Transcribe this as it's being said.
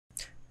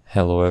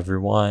Hello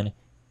everyone.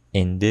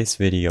 In this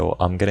video,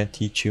 I'm gonna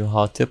teach you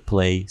how to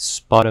play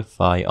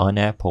Spotify on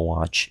Apple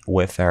Watch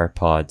with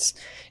AirPods.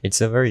 It's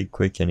a very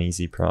quick and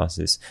easy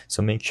process,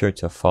 so make sure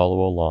to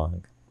follow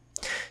along.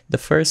 The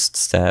first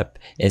step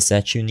is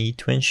that you need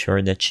to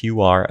ensure that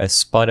you are a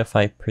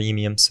Spotify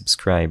Premium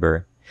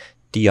subscriber.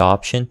 The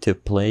option to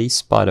play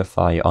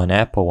Spotify on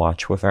Apple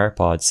Watch with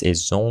AirPods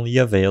is only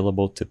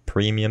available to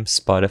premium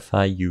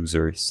Spotify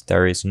users.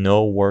 There is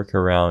no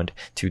workaround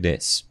to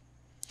this.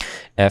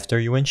 After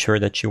you ensure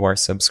that you are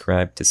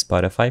subscribed to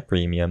Spotify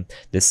Premium,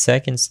 the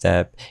second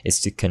step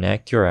is to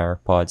connect your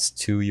AirPods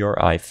to your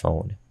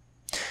iPhone.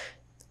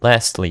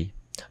 Lastly,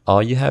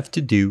 all you have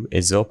to do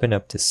is open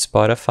up the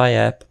Spotify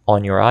app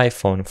on your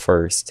iPhone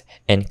first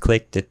and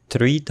click the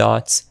three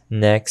dots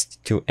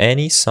next to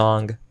any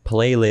song,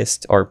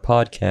 playlist, or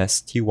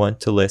podcast you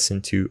want to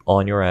listen to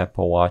on your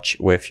Apple Watch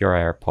with your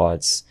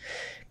AirPods.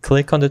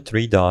 Click on the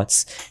three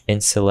dots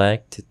and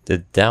select the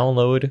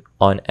Download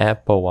on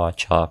Apple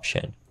Watch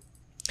option.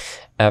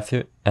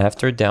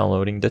 After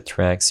downloading the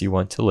tracks you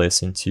want to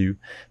listen to,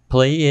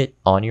 play it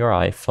on your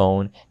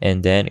iPhone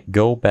and then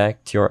go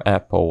back to your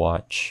Apple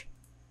Watch.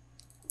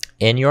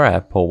 In your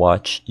Apple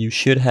Watch, you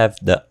should have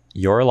the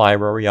Your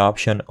Library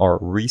option or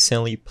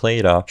Recently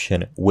Played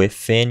option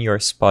within your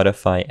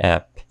Spotify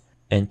app,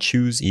 and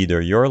choose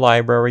either Your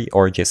Library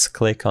or just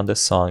click on the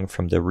song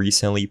from the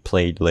Recently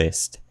Played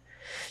list.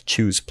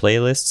 Choose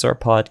Playlists or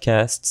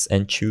Podcasts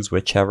and choose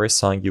whichever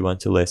song you want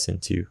to listen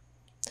to.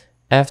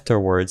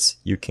 Afterwards,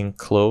 you can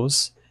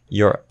close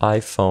your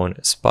iPhone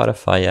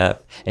Spotify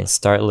app and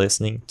start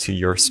listening to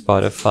your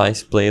Spotify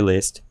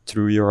playlist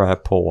through your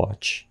Apple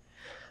Watch.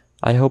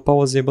 I hope I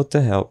was able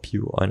to help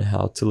you on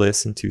how to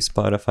listen to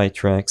Spotify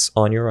tracks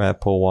on your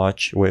Apple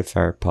Watch with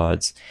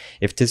AirPods.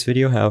 If this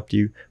video helped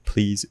you,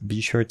 please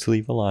be sure to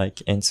leave a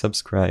like and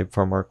subscribe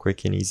for more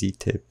quick and easy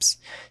tips.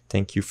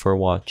 Thank you for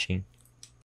watching.